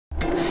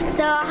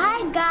So,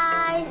 hi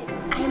guys!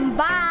 I'm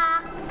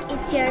back!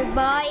 It's your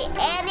boy,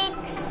 Eric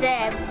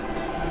Seb.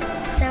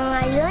 So,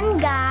 ngayon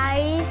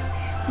guys,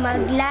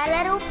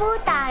 maglalaro po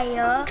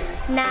tayo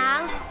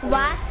ng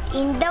What's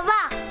in the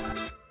Box.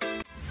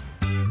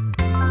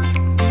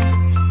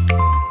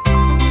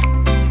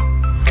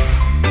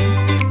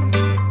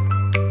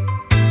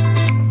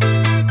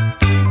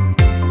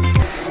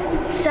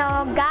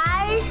 So,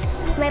 guys,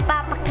 may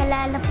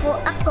papakilala po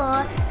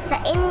ako sa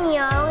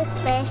inyong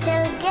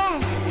special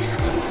guest,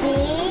 si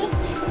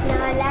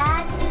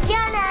Lola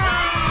Jonah!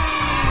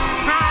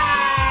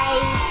 Hi!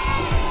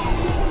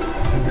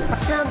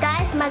 So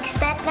guys,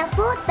 mag-start na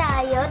po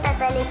tayo.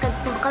 Tatalikod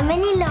po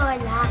kami ni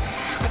Lola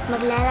at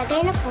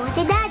maglalagay na po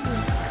si Daddy.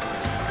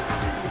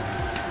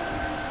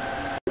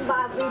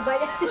 Baboy ba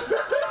yan?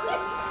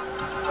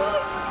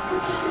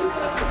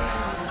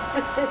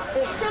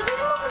 Sabi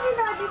mo po si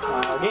Daddy ko.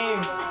 Game!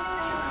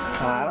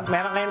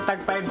 Meron kayong tag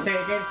 5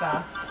 seconds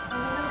ha.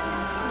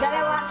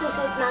 Dalawa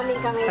susuot namin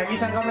kami. Tag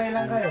isang kamay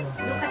lang kayo.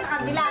 Doon ka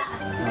sa kabila.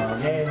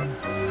 Okay.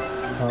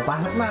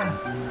 Pasok na.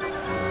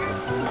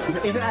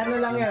 Isa ano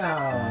lang yan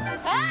oh.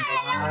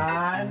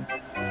 1,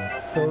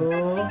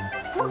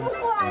 2. Huwag mo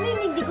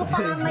kuhanin, hindi ko pa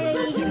mamaya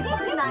hihinto.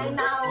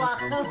 Naawa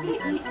ka.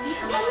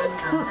 Ano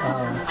to?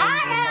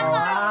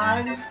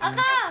 Ay! 1,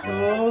 Ako!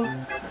 2,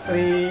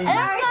 3.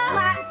 Alam ko!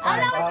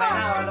 Alam ko! Okay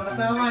na, labas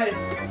na kamay.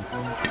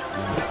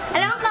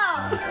 Alam ko!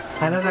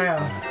 Ano sa'yo?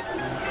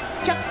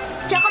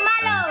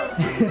 Chokomalo!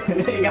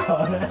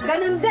 Ikaw.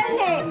 Ganun din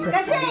eh.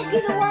 Kasi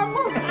kinuha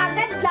mo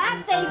agad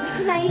lahat eh.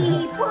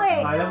 Nahihipo eh.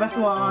 Labas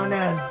mo ako na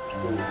yan.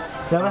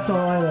 Labas mo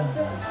ako na.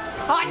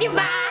 O,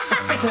 diba?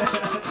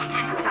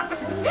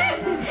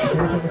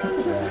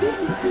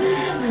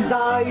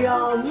 Daya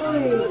mo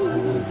eh.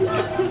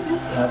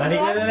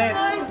 Talikod ulit.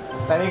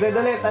 Talikod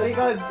ulit.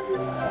 Talikod.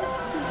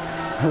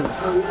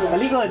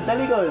 Talikod.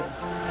 Talikod.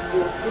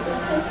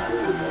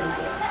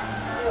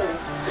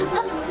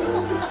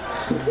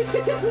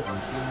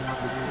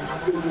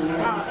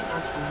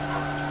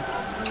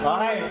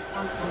 Okay.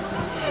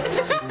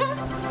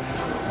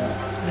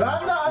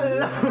 Dahan-dahan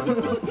lang.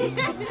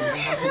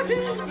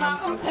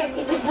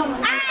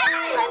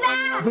 Alam ko na!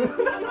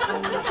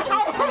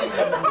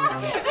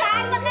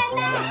 Alam ka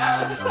na!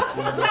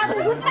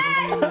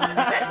 Sambutan!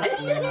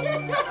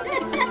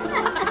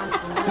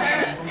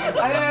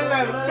 Ano yan,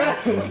 Mem?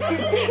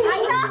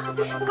 Ano?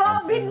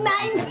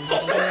 COVID-19!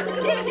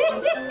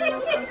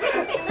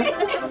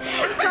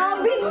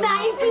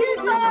 COVID-19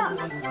 to!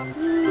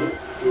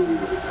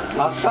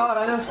 Score.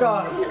 Anong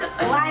score?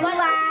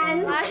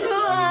 1-1.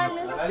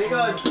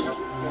 Talikod.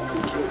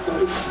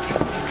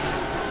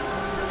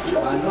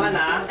 1-1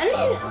 ha?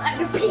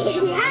 Ano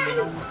pinyan?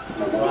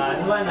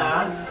 1-1 ha?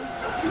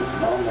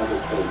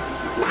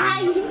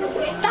 Tay!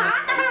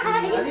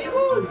 Tatay!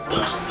 Talikod.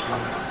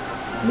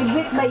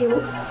 Bigwit ba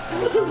yun?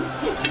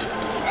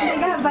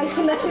 Nagabay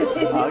ko na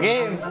yun.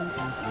 Okay.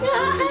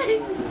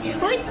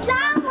 Wait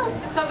lang!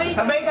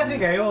 Sabay kasi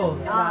kayo.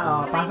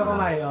 Pasok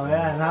kamay.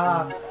 Yan,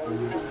 hawak.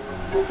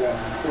 1,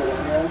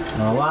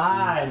 2,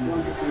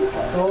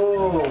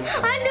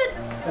 Ano?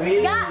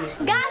 3.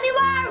 Gummy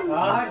worm!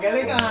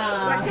 Galing ka.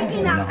 Kasi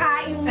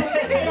kinakain mo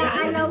kaya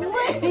alam mo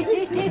eh.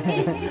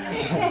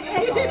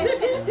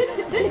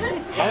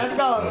 Ano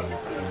score?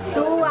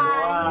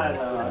 2-1.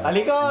 1.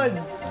 Talikod.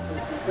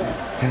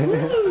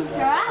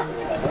 Sarap!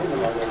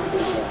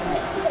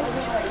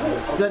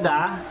 Good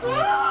ah.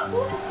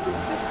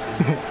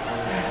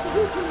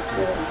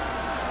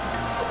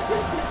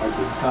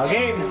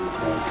 Okay.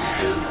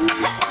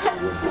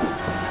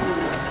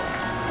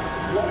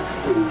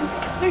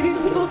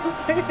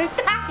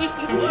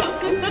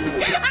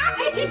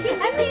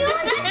 Ano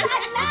yun?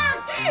 Nasaan na?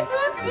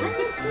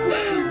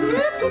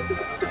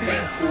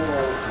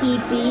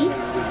 Ipis?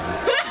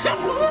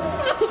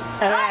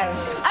 Ano yan?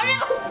 Ano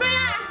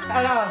pala?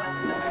 Ano?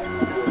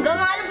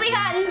 Gumalo pa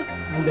yan!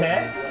 Hindi?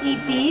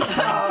 Ipis?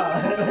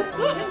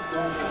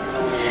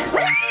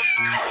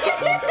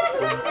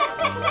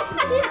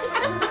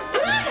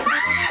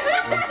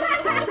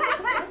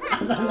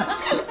 Asan na?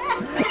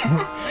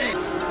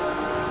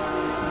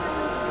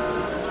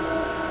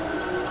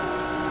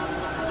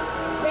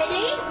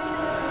 Ready?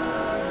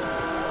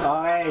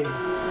 Okay.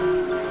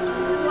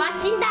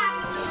 What's in that?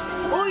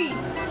 Uy!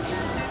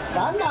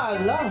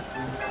 Dahan-dahan lang.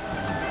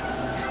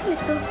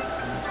 Ito.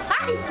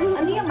 Ay!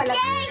 Ano yung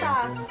malapit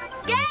ka?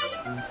 Cake!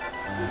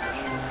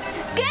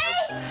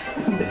 Cake!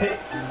 Hindi.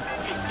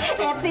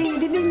 Ito yung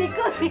binili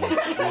ko eh.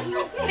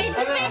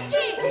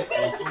 Pechi!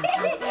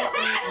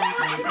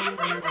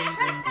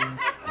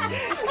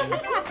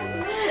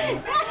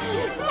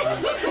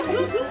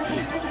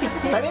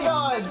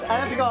 Talikod.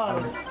 Ano score?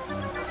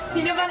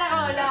 Sino ba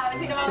nakaula?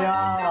 Sino ba?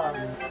 Yan.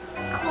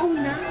 Ako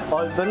una.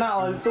 All 2 na,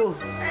 all 2.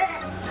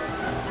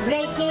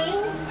 Breaking?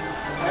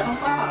 Meron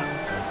pa.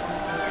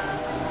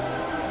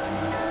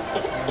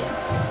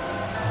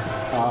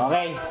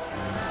 Okay.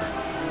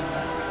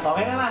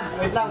 Okay naman.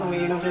 Wait lang,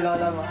 umiinom si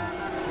Lola mo.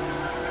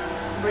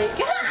 Break.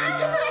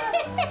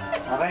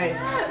 Okay.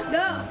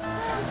 Go!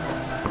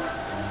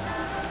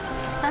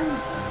 Saan?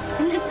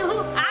 Ano to?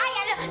 Ay!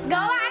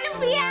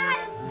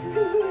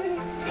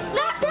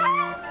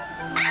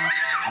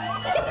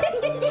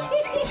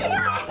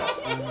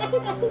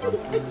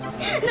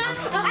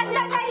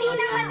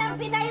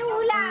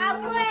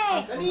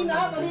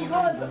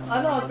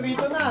 ano,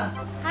 3-2 na.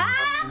 Ha?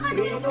 Ako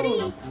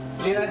 3-2.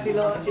 Hindi na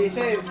si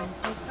Seb.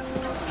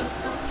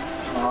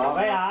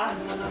 Okay ah.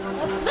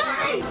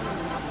 Bye!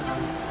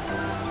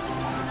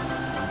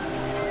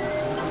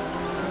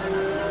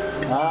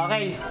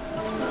 Okay.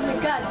 Oh my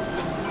God.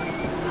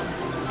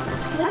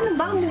 Ano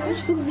ba ang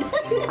usog?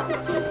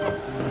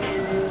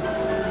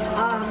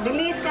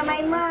 Bilis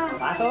kamay mo.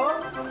 Pasok.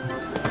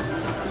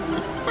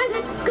 Ano?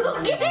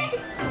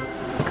 Cookies!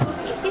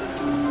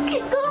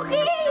 Cookies!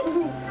 Cookies!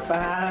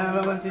 Panalo na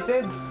naman si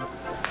Seb.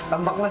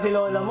 Tambak na si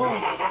Lola mo.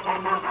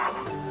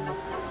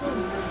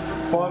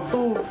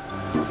 4-2.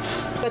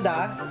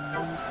 Kada.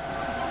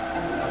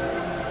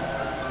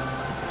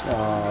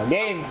 Oh,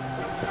 game.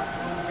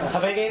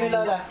 Sabay kayo ni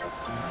Lola.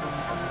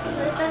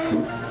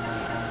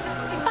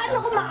 Paano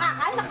kung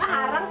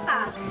nakaharang ka?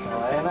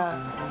 Oh, ayan na.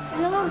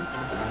 Ano?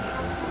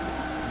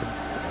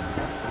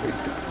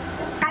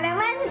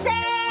 Kalamansi!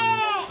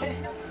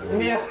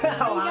 Hindi na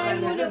hawakan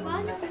Mo niya.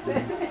 naman?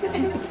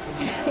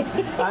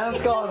 Anong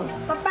score?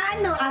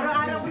 Paano?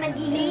 Araw-araw ko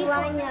naghihiwa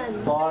niyan.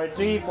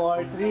 4-3,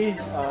 4-3.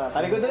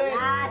 Talikod ulit.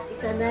 Yes,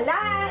 isa na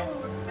lang.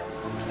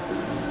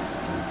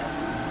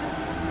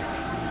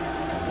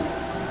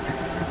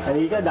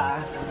 Talikod ah.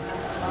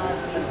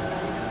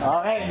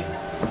 Okay.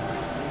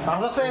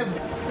 Pasok, Seb.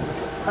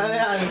 Ano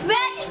yan?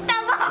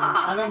 Vegetable!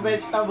 Anong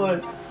vegetable?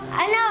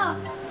 Ano?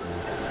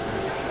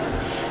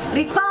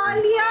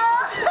 Repolyo!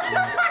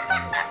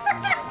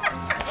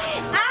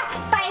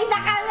 Tayo na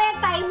kami,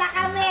 tayo na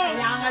kami.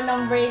 Kailangan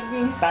ng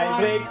breaking score. Tie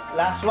break.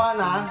 Last one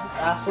ah.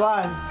 Last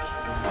one.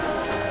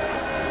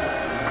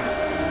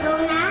 Go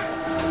na?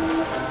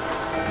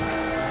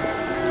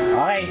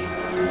 Okay.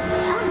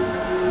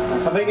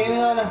 Sabay kayo ni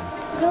Lola.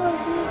 Go.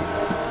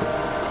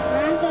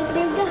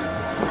 Go.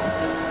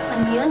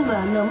 Ano yan ba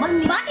naman?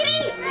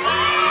 Battery!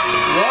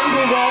 Yan,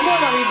 gugaw mo.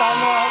 Nakita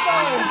mo ata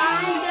eh.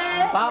 Hindi.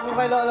 Pako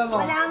kay Lola mo.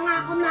 Wala nga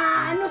ako na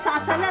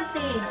sasalat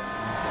eh.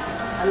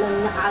 Alam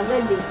niya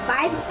kaagad eh.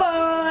 5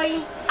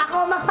 points. Ako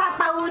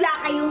magpapaula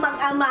kayong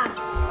mag-ama.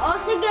 O,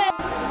 sige.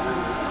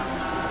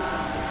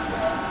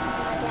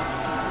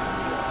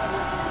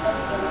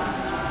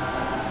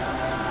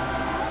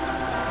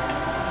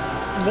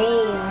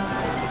 Game.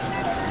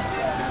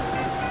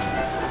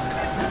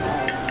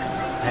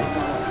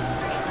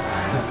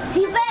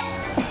 Sipet!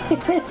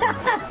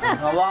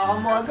 Hawakan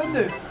mo agad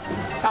eh.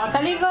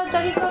 Talikod,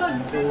 talikod.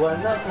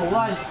 2-1 na,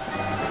 2-1.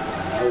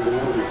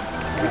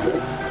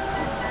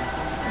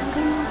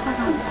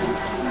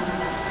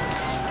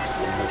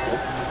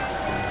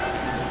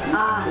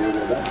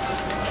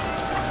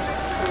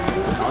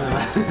 Ako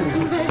naman.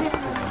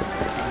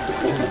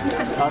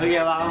 Sige,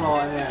 hawakan mo.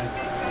 Ano yan?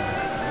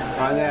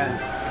 Ano yan?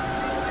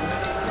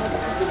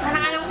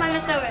 Parang alam ko na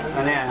to eh.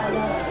 Ano yan?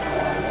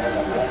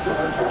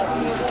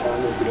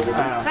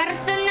 Ano?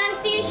 Karton ng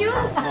tissue.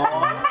 Oo.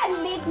 Ang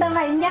liit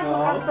naman niya kung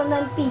Oo. karton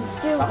ng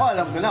tissue. Ako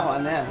alam ko na kung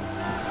ano yan.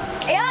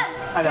 Ayun!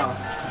 Ano?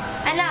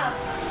 Ano?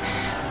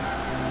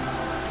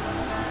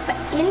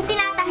 Yung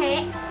tinatahi.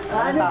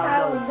 Ano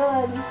tawag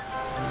doon?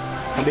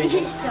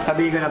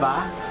 Sabihin ko na ba?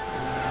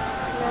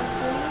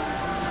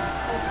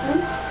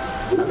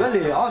 Tagal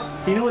eh. Oh,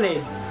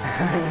 sinulid.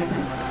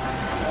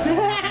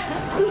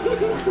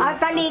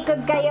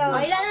 Talikod kayo.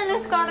 O, ilan na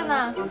score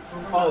na?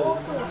 Oh.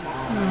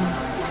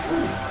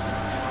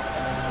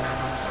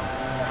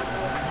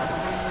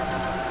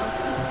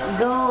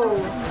 Go.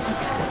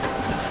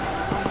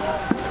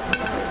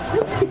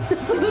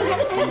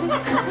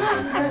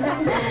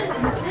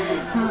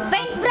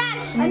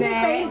 Paintbrush! Ano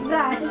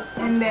paintbrush?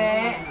 Hindi.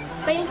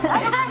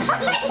 Paintbrush!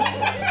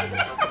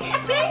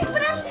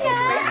 Paintbrush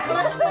yan!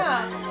 Brush na.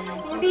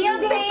 Hindi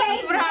yung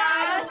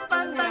paintbrush.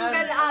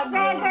 Pantanggal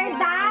agad. Feather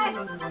dust.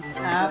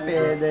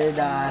 Feather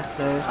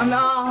duster.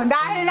 Ano,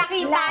 dahil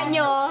nakita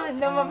nyo,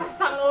 lumabas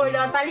ang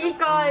ulo.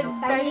 Talikod.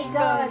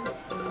 Talikod.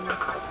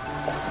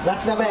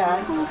 Last na ba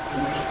yan?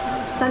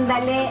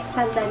 Sandali,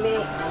 sandali.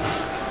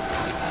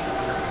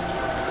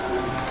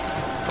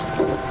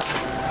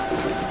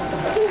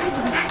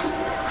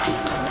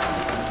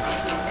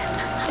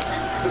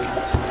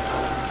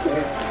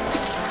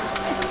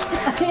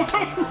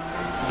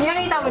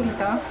 Nakita mo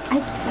dito? Ay,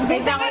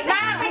 Wait lang, wait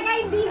lang.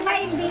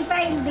 Teka,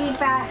 hindi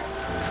pa.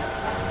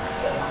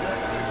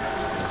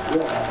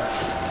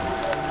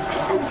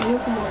 Saan kayo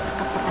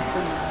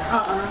kumakapasan?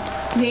 Oo.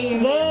 Game.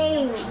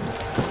 Game.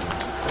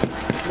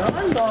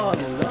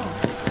 Dahan-dahan lang.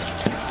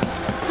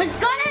 Food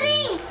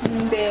coloring!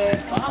 Hindi.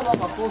 Pahawa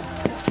ka po.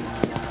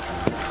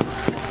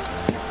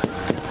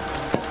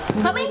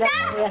 Paminta!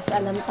 Yes,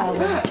 alam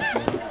tawag.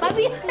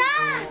 Paminta!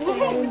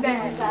 Hindi.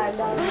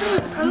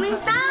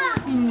 Paminta!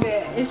 Hindi.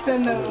 Ito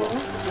na mo.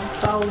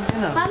 Tawag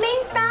yun ah.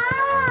 Paminta!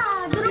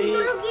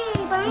 Durog-durog eh.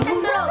 Paminta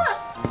durog.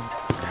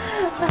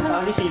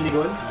 Tawag ni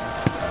silicone?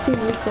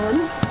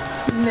 Silicone.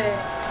 Hindi.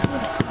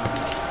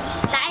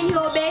 Tain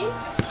Hoben.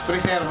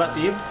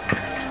 Preservative?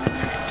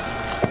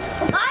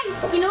 Ay!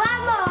 Kinuha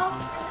mo!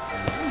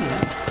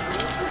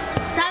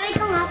 Sabi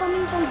ko nga,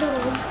 pamintang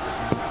durog.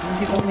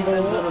 Hindi ko hindi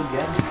durog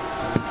yan.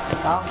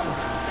 Ako.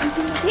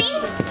 Sin!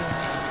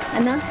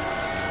 Ano?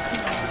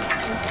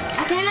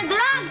 Asin na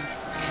durog!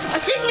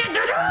 Asin na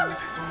durog!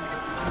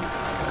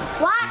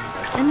 What?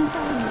 Anong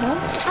tawag doon?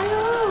 Ano?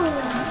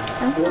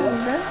 Anong tawag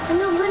doon?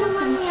 Ano ba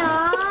naman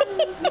yan?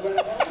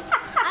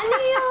 Ano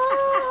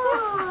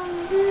yun?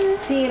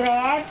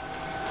 Siret.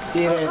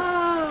 Siret.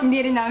 Hindi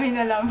rin namin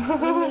alam.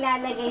 Yung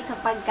nilalagay sa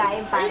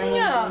pagkain para Ayun hindi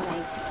nga. na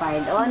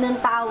expired. O, anong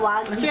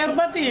tawag?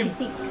 Preservative.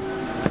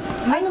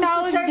 May Anong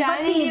tawag dyan,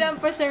 preservative? hindi lang Hindi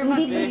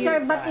preservative.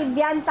 preservative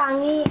yan,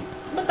 tangi.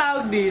 Ba't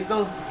tawag dito?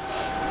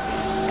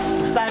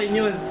 Basta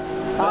yun.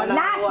 O,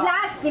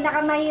 last,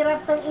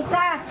 pinakamahirap tong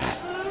isa.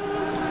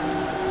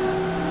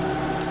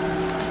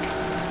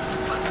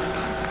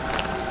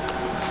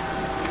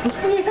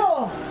 Pustiso!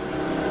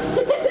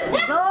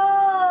 Go!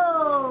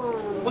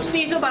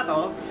 Pustiso ba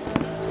to?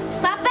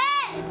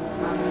 Papel!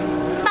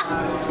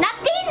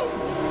 Napkin!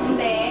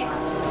 Hindi.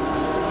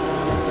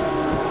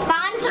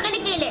 Paano sa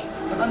kilikili?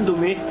 Ba't ang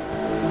dumi?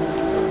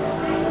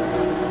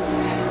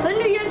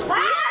 Ano yun?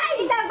 Ay!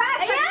 Ilabas!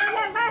 Ayan!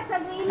 Ilabas!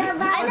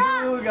 Ilabas! Ano?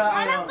 Maduga,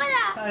 Alam ano? ko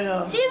na! Ano?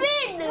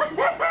 Siwid!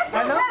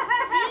 Ano?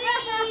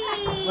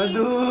 Siwid!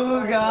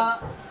 Maduga!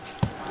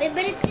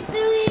 Favorite ko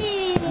ito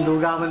eh.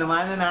 Maduga mo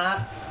naman,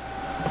 anak.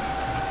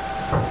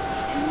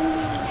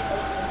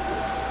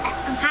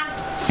 Ang hak.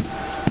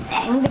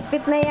 Ang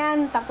dikit na yan.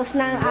 Tapos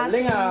na ang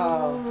Galing, ating,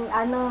 ah.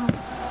 ano,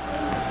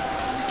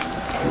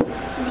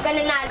 Hindi ka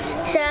nanalo.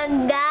 So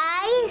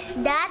guys,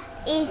 that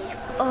is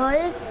all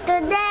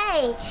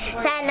today.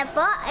 Sana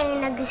po ay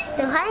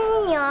nagustuhan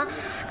nyo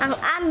ang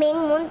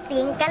aming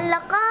munting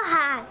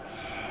kalokohan.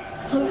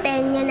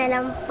 Hintayin nyo na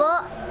lang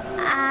po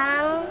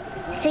ang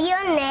see you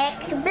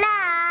next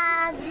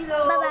vlog.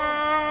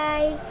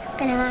 Bye-bye.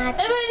 Kanangat.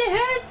 It really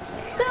hurts!